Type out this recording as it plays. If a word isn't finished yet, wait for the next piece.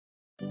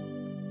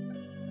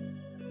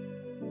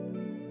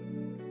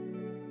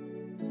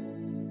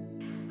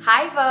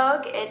Hi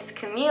Vogue, it's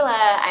Camila.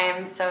 I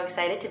am so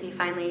excited to be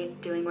finally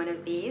doing one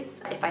of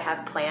these. If I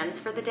have plans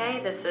for the day,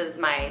 this is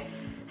my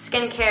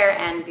skincare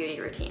and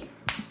beauty routine.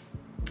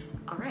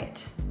 All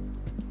right,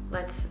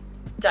 let's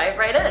dive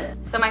right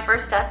in. So my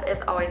first step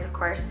is always, of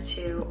course,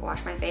 to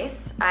wash my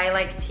face. I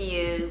like to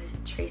use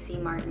Tracy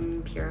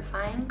Martin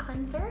Purifying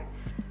Cleanser.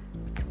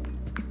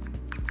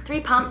 3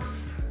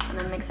 pumps, and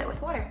then mix it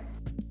with water.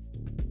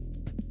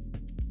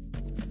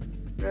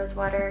 Rose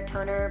water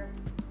toner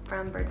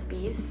from Burt's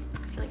Bees.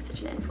 I feel like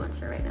such an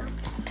influencer right now.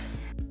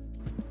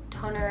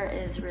 Toner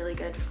is really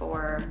good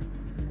for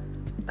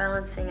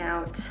balancing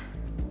out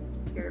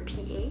your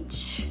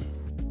pH.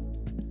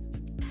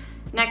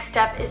 Next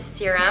step is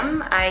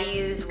serum. I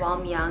use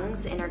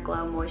Walmyoung's Inner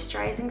Glow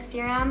Moisturizing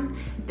Serum.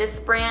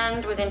 This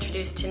brand was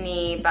introduced to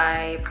me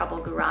by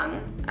Prabal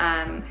Gurung,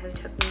 who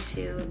took me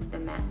to the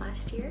Met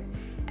last year.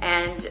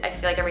 And I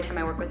feel like every time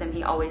I work with him,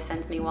 he always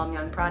sends me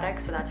Walmyoung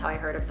products, so that's how I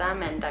heard of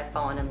them, and I've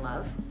fallen in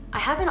love. I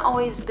haven't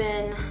always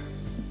been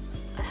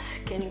a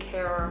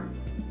skincare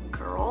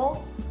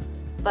girl,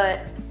 but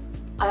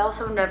I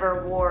also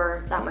never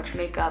wore that much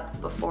makeup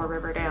before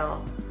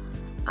Riverdale,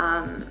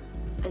 and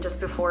just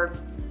before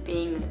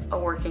being a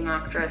working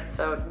actress,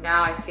 so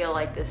now I feel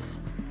like this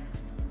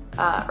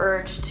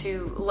urge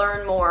to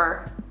learn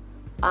more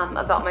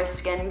about my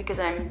skin because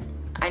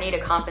I need to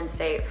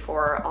compensate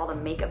for all the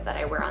makeup that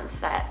I wear on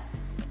set.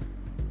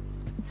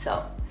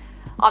 So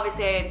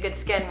obviously I had good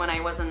skin when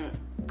I wasn't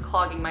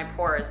clogging my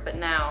pores, but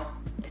now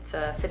it's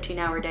a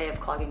 15-hour day of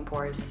clogging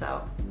pores,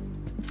 so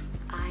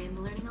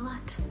I'm learning a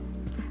lot.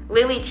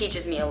 Lily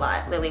teaches me a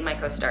lot. Lily, my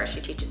co-star,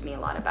 she teaches me a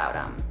lot about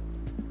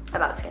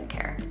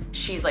skincare.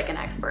 She's like an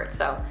expert,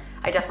 so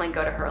I definitely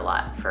go to her a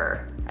lot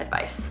for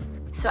advice.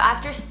 So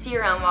after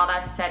serum, while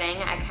that's setting,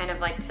 I kind of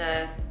like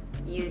to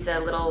use a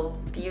little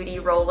beauty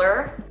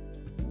roller.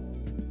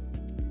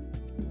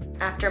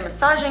 After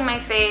massaging my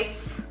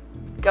face,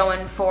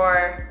 going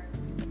for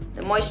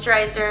the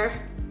moisturizer.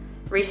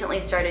 Recently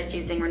started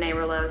using Renee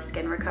Rouleau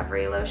Skin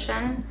Recovery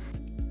Lotion.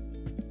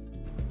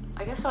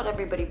 I guess not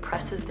everybody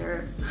presses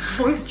their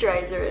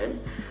moisturizer in.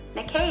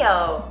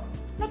 Nikeo!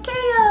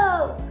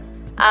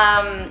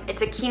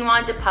 It's a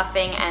quinoa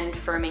depuffing and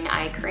firming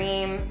eye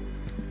cream.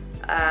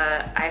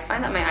 I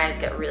find that my eyes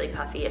get really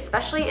puffy,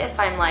 especially if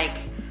I'm like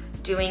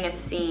doing a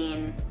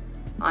scene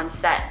on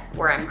set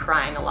where I'm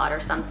crying a lot or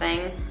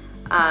something.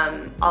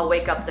 I'll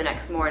wake up the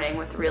next morning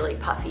with really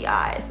puffy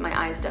eyes. My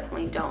eyes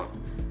definitely don't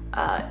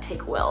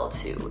take well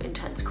to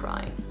intense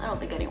crying. I don't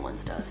think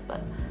anyone's does,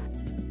 but.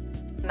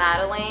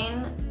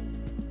 Madelaine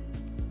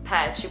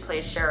Petsch, who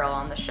plays Cheryl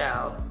on the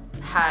show,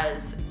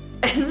 has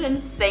an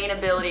insane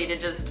ability to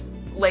just,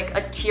 like,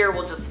 a tear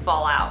will just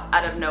fall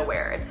out of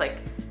nowhere. It's like,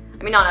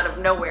 I mean, not out of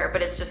nowhere,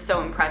 but it's just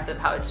so impressive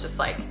how it's just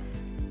like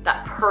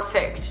that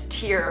perfect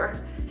tear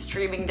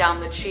streaming down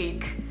the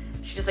cheek.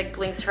 She just like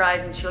blinks her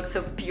eyes and she looks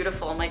so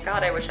beautiful. I'm like,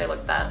 God, I wish I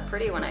looked that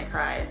pretty when I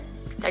cry.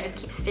 I just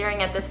keep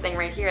staring at this thing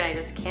right here and I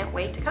just can't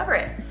wait to cover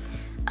it.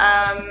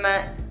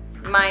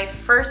 My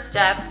first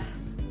step,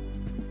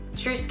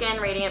 True Skin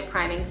Radiant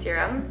Priming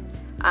Serum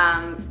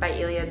by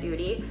Ilia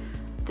Beauty.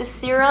 The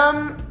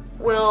serum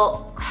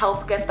will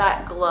help get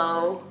that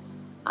glow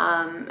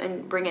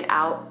and bring it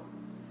out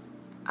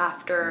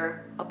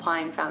after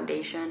applying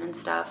foundation and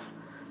stuff.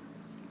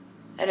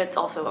 And it's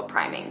also a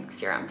priming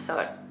serum, so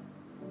it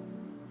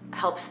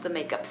helps the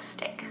makeup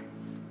stick.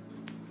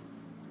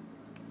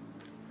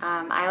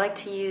 I like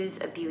to use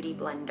a beauty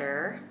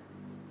blender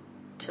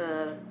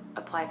to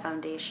apply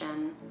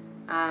foundation,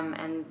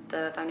 and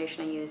the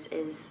foundation I use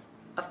is,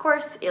 of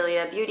course,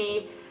 Ilia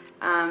Beauty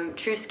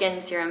True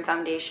Skin Serum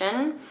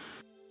Foundation.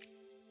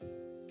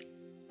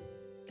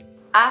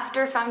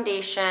 After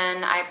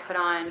foundation, I put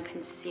on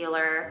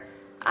concealer.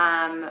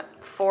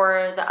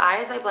 For the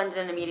eyes, I blend it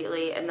in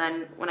immediately, and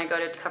then when I go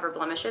to cover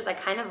blemishes, I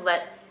kind of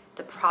let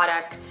the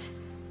product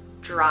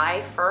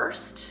dry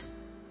first,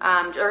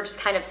 or just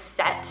kind of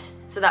set,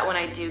 so that when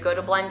I do go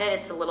to blend it,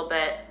 it's a little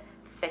bit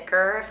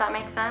thicker, if that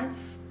makes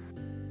sense.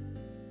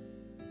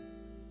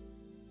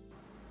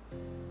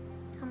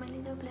 How many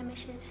little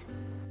blemishes?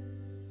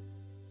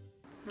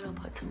 I'm gonna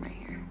put some right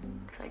here,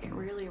 because I get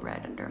really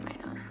red under my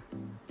nose.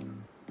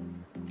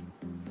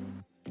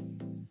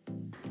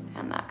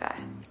 And that guy.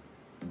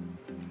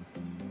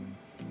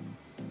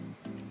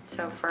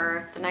 So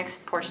for the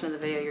next portion of the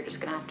video, you're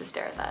just gonna have to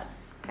stare at that,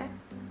 okay?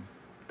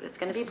 But it's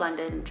gonna be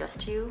blended, and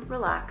just to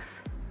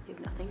relax. You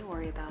have nothing to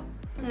worry about.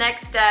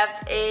 Next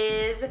step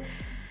is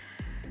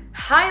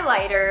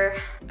highlighter.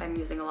 I'm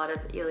using a lot of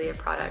Ilia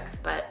products,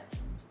 but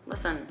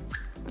listen,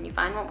 when you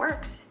find what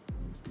works,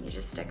 you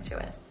just stick to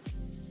it.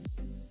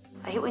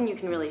 I hate when you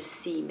can really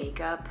see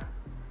makeup,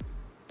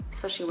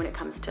 especially when it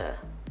comes to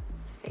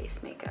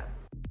face makeup.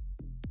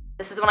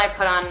 This is when I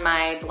put on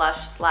my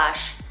blush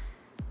slash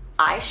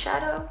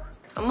eyeshadow,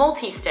 a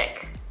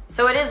multi-stick.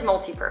 So it is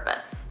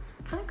multi-purpose.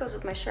 Kind of goes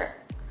with my shirt.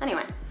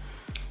 Anyway,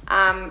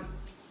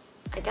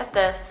 I get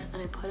this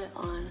and I put it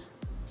on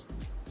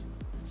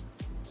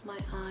my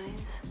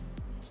eyes.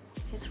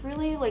 It's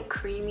really like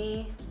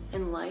creamy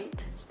and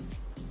light.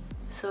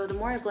 So the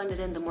more I blend it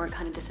in, the more it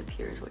kind of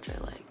disappears, which I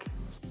like.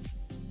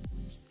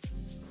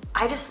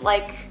 I just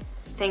like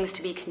things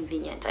to be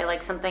convenient. I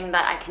like something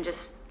that I can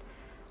just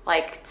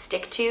like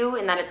stick to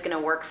and that it's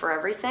gonna work for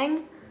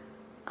everything.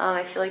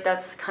 I feel like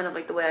that's kind of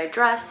like the way I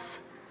dress,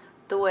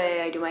 the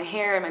way I do my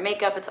hair and my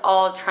makeup. It's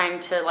all trying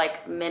to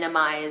like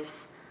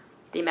minimize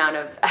the amount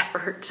of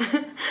effort,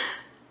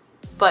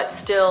 but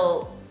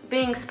still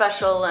being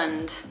special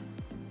and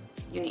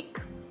unique.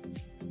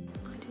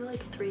 I do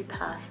like 3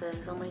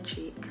 passes on my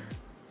cheeks.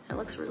 It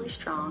looks really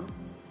strong.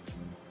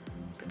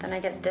 But then I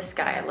get this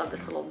guy. I love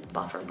this little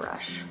buffer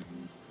brush.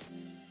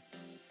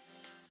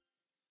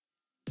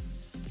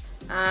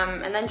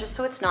 And then just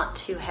so it's not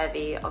too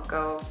heavy, I'll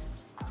go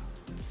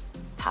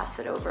pass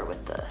it over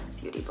with the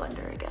Beauty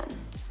Blender again.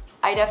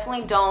 I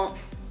definitely don't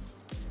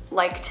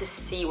like to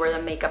see where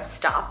the makeup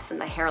stops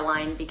and the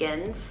hairline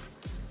begins.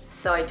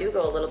 So I do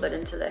go a little bit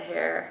into the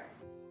hair.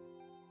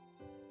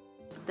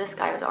 This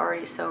guy was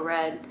already so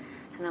red.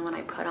 And then when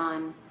I put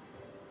on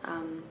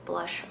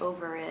blush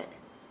over it,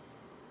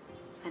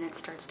 then it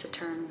starts to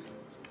turn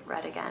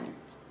red again.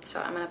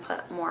 So I'm gonna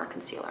put more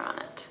concealer on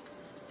it.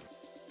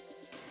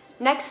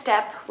 Next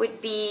step would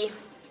be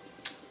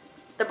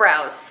the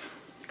brows.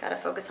 Gotta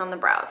focus on the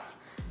brows.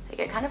 They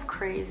get kind of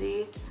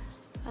crazy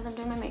as I'm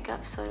doing my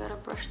makeup, so I gotta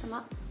brush them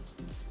up.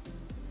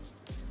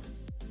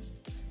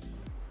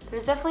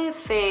 There's definitely a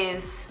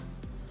phase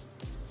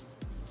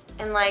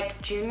in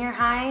like junior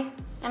high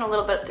and a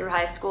little bit through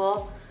high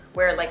school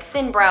where like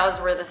thin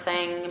brows were the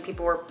thing and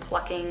people were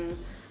plucking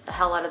the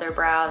hell out of their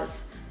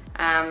brows.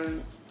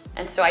 And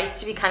so I used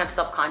to be kind of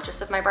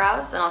self-conscious of my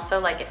brows, and also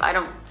like if I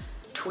don't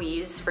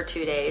tweeze for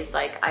 2 days,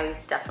 like I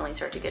definitely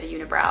start to get a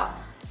unibrow.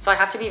 So I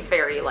have to be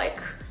very like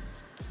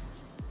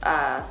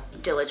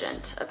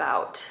diligent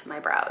about my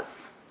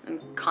brows.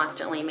 I'm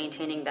constantly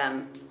maintaining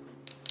them.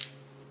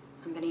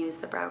 I'm gonna use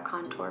the brow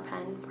contour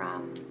pen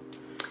from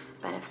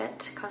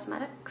Benefit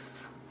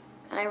Cosmetics.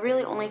 And I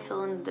really only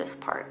fill in this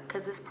part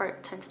because this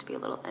part tends to be a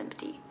little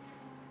empty.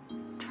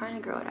 I'm trying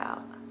to grow it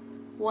out.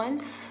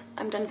 Once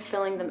I'm done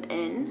filling them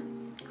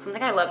in,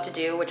 something I love to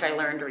do, which I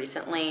learned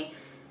recently,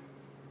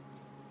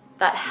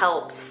 that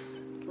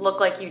helps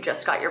look like you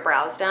just got your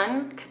brows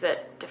done because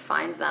it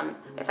defines them.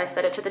 If I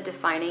set it to the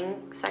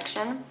defining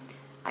section,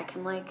 I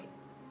can like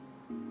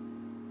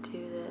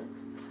do this.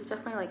 This is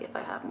definitely like if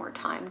I have more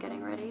time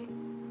getting ready,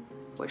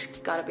 which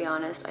gotta be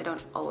honest, I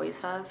don't always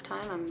have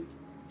time. I'm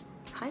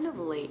kind of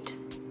late.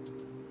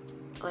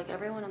 Like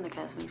everyone in the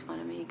cast makes fun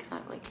of me because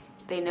I'm like,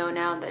 they know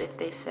now that if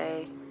they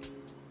say,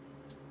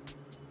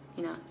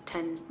 you know,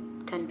 10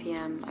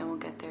 p.m., I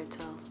won't get there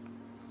till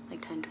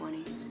like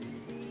 10:20.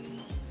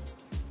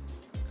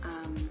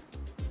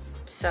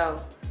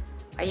 So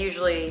I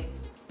usually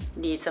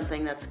need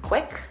something that's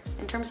quick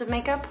in terms of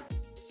makeup.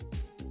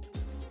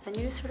 Then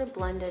you just sort of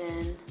blend it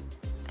in,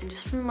 and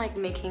just from like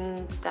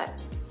making that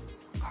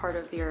part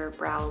of your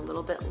brow a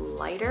little bit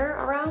lighter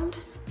around,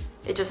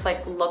 it just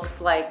like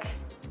looks like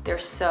they're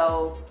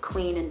so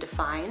clean and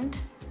defined.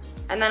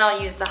 And then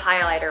I'll use the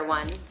highlighter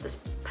one. This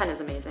pen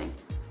is amazing.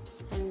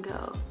 And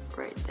go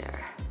right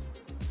there.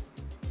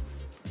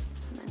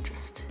 And then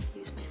just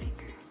use my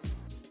finger.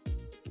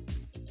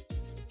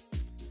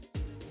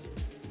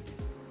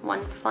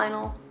 One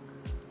final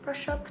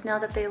brush up now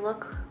that they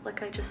look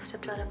like I just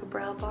stepped out of a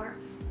brow bar.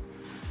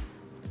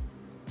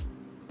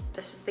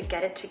 This is the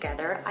Get It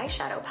Together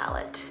eyeshadow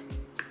palette.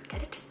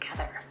 Get it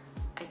together.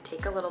 I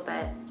take a little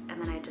bit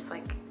and then I just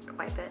like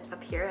wipe it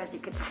up here, as you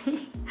can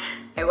see.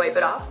 I wipe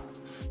it off.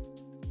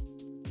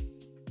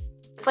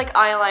 It's like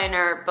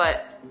eyeliner,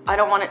 but I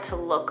don't want it to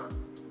look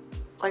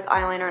like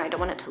eyeliner and I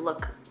don't want it to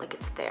look like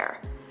it's there.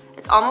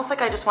 It's almost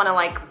like I just want to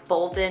like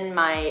bolden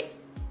my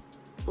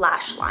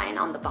lash line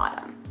on the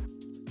bottom.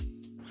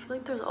 I feel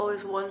like there's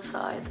always one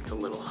side that's a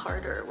little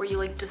harder where you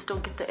like just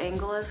don't get the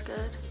angle as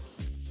good.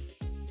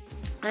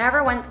 I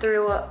never went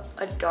through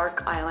a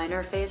dark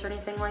eyeliner phase or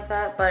anything like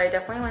that, but I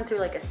definitely went through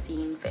like a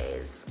seam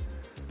phase.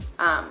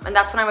 And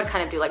that's when I would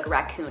kind of do like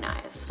raccoon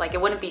eyes. Like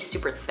it wouldn't be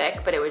super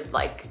thick, but it would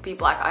like be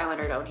black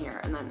eyeliner down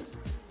here and then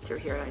through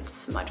here I'd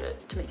smudge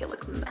it to make it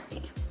look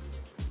methy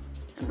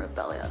and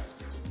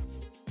rebellious.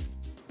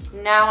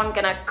 Now I'm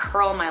gonna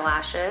curl my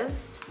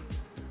lashes.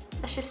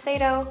 The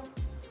Shiseido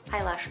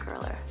eyelash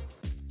curler.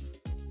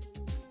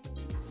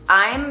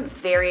 I'm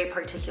very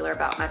particular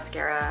about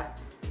mascara.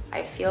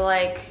 I feel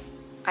like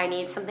I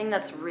need something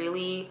that's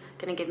really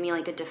gonna give me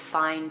like a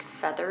defined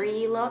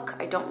feathery look.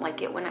 I don't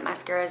like it when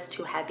mascara is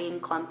too heavy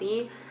and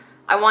clumpy.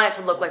 I want it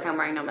to look like I'm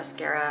wearing no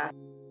mascara.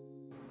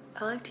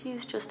 I like to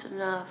use just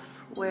enough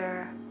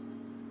where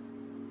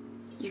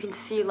you can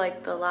see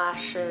like the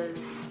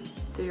lashes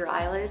through your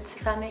eyelids,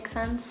 if that makes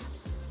sense.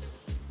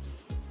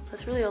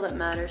 That's really all that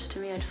matters to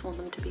me. I just want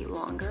them to be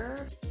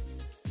longer.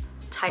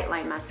 Tight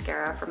line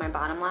mascara for my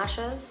bottom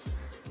lashes.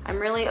 I'm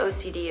really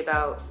OCD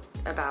about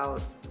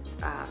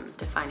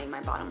defining my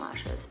bottom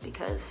lashes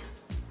because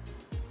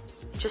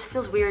it just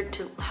feels weird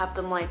to have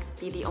them like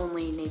be the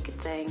only naked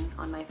thing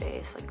on my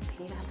face. Like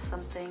they need to have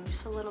something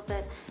just a little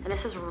bit. And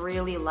this is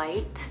really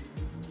light,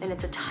 and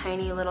it's a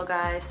tiny little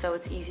guy, so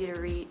it's easy to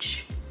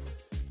reach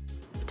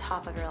the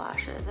top of your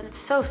lashes. And it's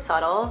so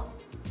subtle.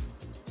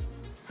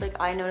 It's like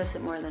I notice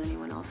it more than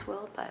anyone else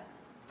will, but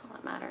that's all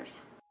that matters.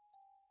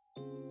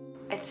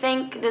 I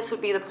think this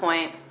would be the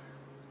point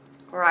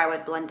where I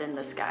would blend in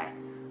this guy.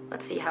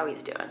 Let's see how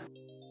he's doing.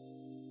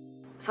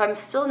 So I'm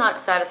still not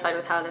satisfied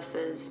with how this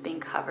is being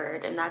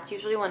covered, and that's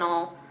usually when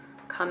I'll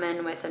come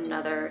in with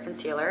another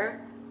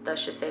concealer, the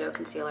Shiseido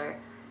concealer.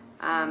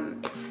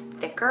 It's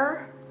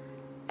thicker,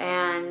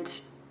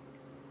 and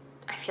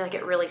I feel like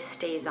it really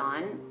stays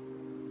on.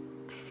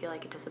 I feel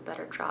like it does a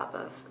better job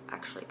of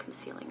actually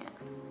concealing it.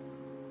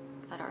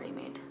 That already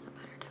made a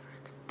better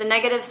difference. The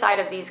negative side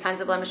of these kinds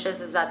of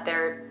blemishes is that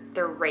they're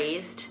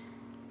raised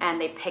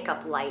and they pick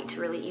up light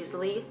really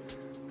easily.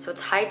 So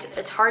it's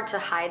hard to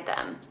hide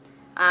them.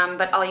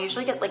 But I'll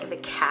usually get like the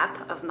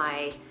cap of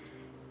my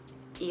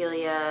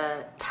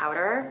Ilia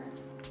powder,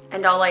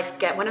 and I'll like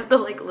get one of the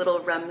like little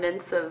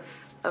remnants of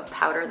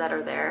powder that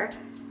are there,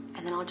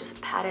 and then I'll just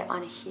pat it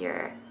on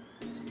here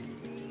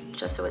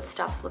just so it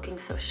stops looking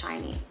so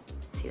shiny.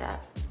 See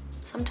that?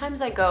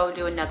 Sometimes I go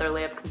do another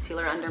layer of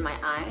concealer under my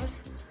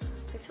eyes.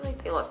 I feel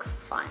like they look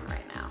fine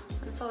right now.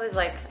 And it's always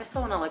like, I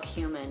still want to look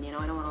human, you know?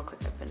 I don't want to look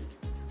like I've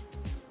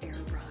been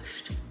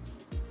airbrushed.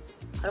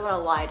 I don't want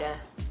to lie to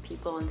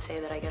people and say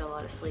that I get a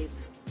lot of sleep,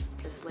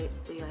 because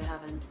lately I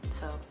haven't,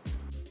 so.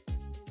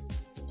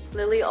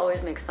 Lily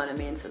always makes fun of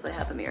me and says I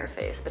have a mirror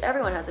face, but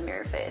everyone has a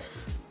mirror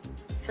face.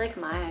 I feel like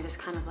mine, I just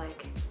kind of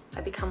like,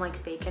 I become like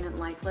vacant and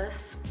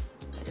lifeless.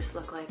 I just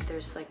look like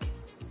there's like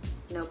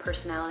no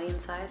personality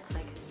inside. It's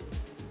like,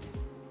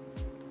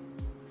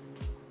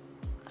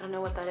 I don't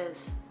know what that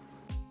is.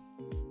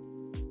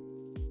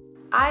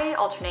 I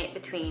alternate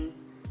between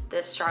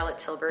this Charlotte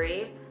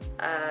Tilbury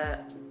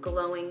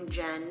Glowing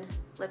Gen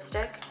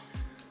lipstick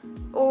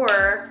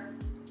or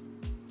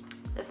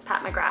this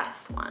Pat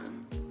McGrath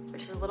one,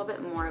 which is a little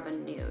bit more of a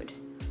nude.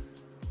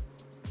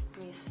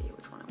 Let me see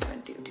which one I'm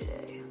gonna do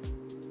today.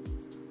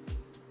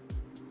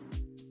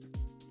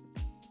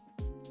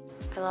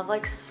 I love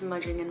like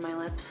smudging in my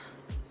lips.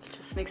 It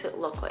just makes it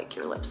look like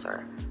your lips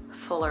are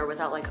fuller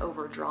without like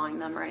overdrawing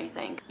them or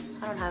anything.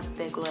 I don't have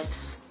big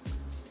lips.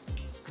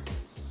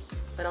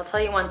 But I'll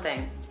tell you one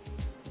thing,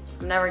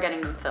 I'm never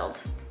getting them filled.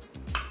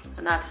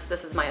 And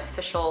this is my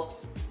official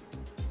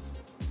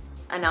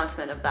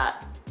announcement of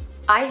that.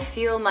 I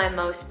feel my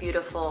most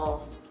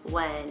beautiful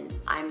when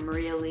I'm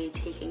really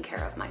taking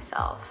care of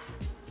myself,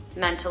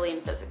 mentally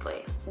and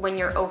physically. When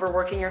you're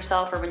overworking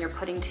yourself, or when you're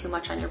putting too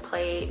much on your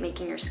plate,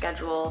 making your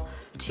schedule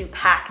too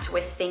packed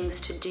with things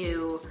to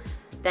do,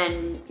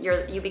 then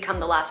you become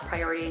the last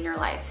priority in your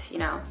life, you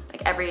know?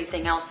 Like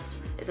everything else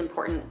is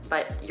important,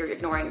 but you're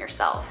ignoring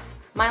yourself.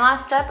 My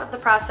last step of the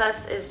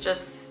process is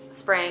just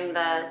spraying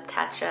the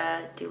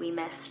Tatcha Dewy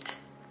Mist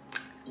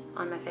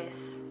on my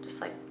face. Just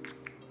like,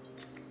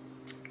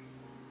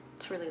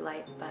 it's really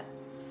light, but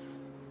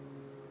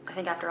I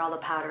think after all the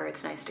powder,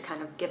 it's nice to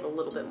kind of give a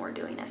little bit more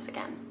dewiness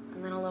again.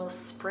 And then a little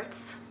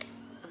spritz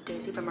of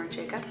Daisy by Marc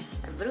Jacobs.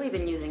 I've literally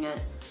been using it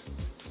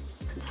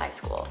since high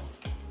school.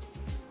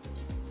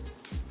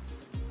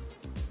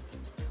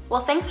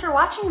 Well, thanks for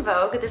watching,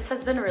 Vogue. This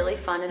has been really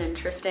fun and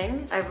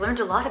interesting. I've learned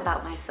a lot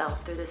about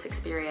myself through this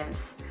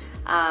experience.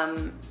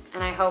 And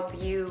I hope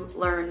you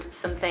learned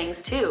some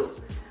things too.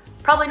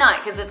 Probably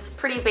not, because it's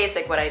pretty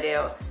basic what I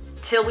do.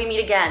 Till we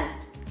meet again.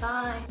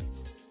 Bye.